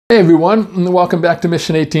Hey everyone, and welcome back to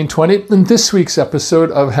Mission 1820 and this week's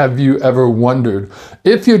episode of Have You Ever Wondered?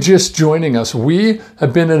 If you're just joining us, we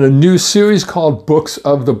have been in a new series called Books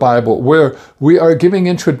of the Bible, where we are giving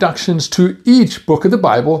introductions to each book of the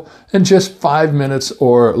Bible in just 5 minutes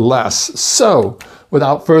or less. So,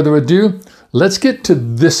 without further ado, let's get to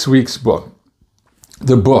this week's book,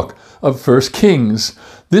 the book of 1 Kings.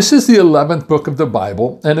 This is the 11th book of the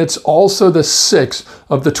Bible, and it's also the 6th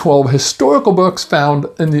of the 12 historical books found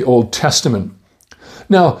in the Old Testament.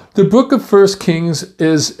 Now, the book of 1 Kings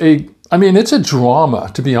is it's a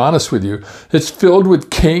drama, to be honest with you. It's filled with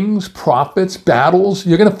kings, prophets, battles.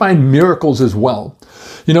 You're going to find miracles as well.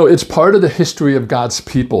 You know, it's part of the history of God's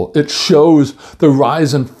people. It shows the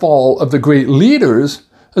rise and fall of the great leaders,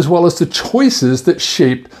 as well as the choices that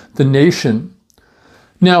shaped the nation.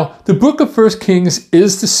 Now, the book of 1 Kings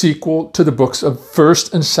is the sequel to the books of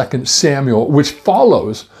 1st and 2nd Samuel, which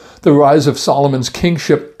follows the rise of Solomon's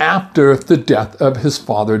kingship after the death of his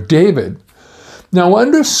father David. Now,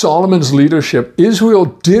 under Solomon's leadership, Israel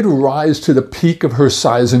did rise to the peak of her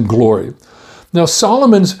size and glory. Now,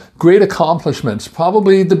 Solomon's great accomplishments,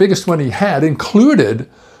 probably the biggest one he had, included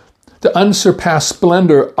the unsurpassed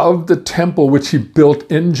splendor of the temple which he built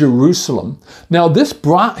in Jerusalem. Now, this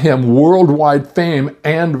brought him worldwide fame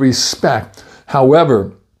and respect.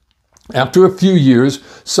 However, after a few years,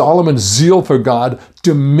 Solomon's zeal for God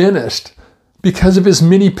diminished because of his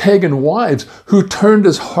many pagan wives who turned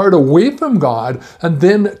his heart away from God and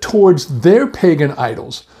then towards their pagan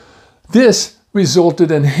idols. This resulted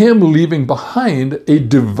in him leaving behind a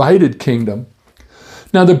divided kingdom.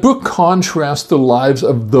 Now, the book contrasts the lives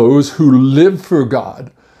of those who live for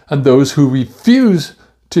God and those who refuse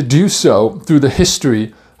to do so through the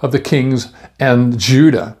history of the kings and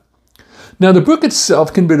Judah. Now, the book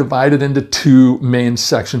itself can be divided into two main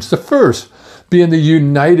sections. The first being the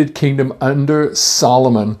United Kingdom under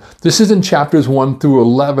Solomon. This is in chapters 1 through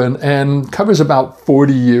 11 and covers about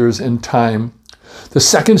 40 years in time. The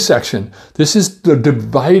second section, this is the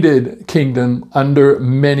divided kingdom under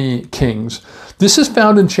many kings. This is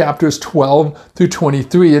found in chapters 12 through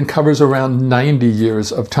 23 and covers around 90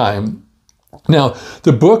 years of time. Now,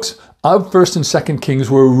 the books of 1st and 2nd Kings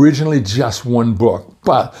were originally just one book,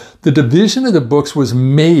 but the division of the books was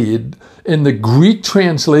made in the Greek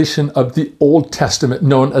translation of the Old Testament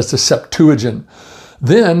known as the Septuagint.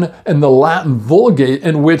 Then in the Latin Vulgate,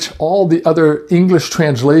 in which all the other English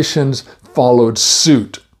translations followed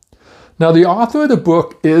suit. Now, the author of the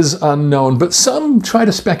book is unknown, but some try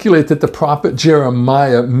to speculate that the prophet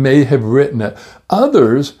Jeremiah may have written it.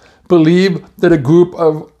 Others believe that a group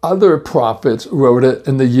of other prophets wrote it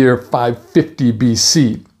in the year 550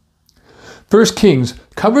 BC. 1 Kings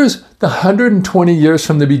covers the 120 years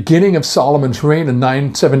from the beginning of Solomon's reign in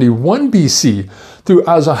 971 BC through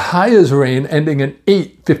Ahaziah's reign ending in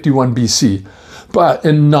 851 BC. But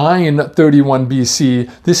in 931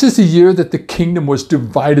 BC, this is the year that the kingdom was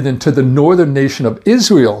divided into the northern nation of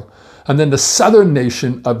Israel and then the southern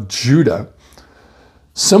nation of Judah.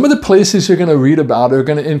 Some of the places you're going to read about are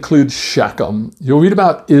going to include Shechem. You'll read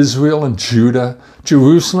about Israel and Judah,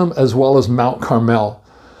 Jerusalem, as well as Mount Carmel.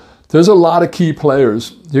 There's a lot of key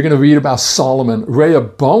players. You're going to read about Solomon,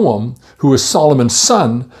 Rehoboam, who was Solomon's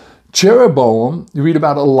son, Jeroboam. You read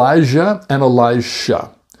about Elijah and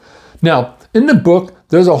Elisha. Now, in the book,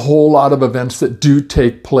 there's a whole lot of events that do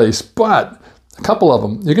take place, but a couple of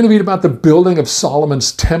them. You're going to read about the building of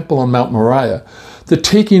Solomon's temple on Mount Moriah, the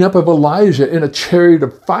taking up of Elijah in a chariot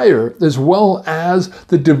of fire, as well as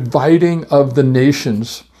the dividing of the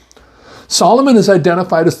nations. Solomon is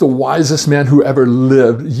identified as the wisest man who ever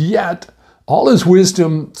lived, yet all his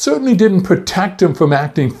wisdom certainly didn't protect him from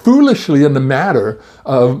acting foolishly in the matter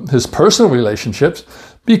of his personal relationships,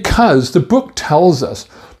 because the book tells us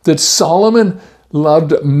that Solomon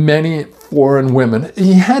loved many foreign women.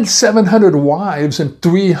 He had 700 wives and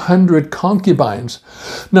 300 concubines.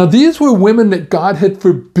 Now, these were women that God had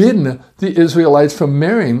forbidden the Israelites from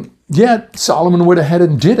marrying, yet Solomon went ahead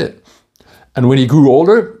and did it. And when he grew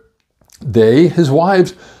older, his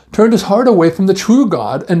wives, turned his heart away from the true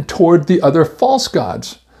God and toward the other false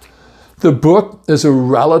gods. The book is a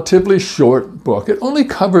relatively short book. It only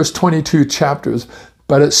covers 22 chapters,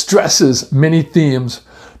 but it stresses many themes.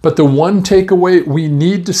 But the one takeaway we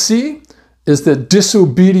need to see is that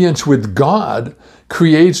disobedience with God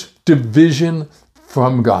creates division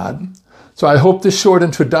from God. So I hope this short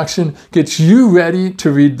introduction gets you ready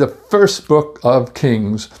to read the first book of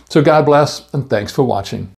Kings. So God bless, and thanks for watching.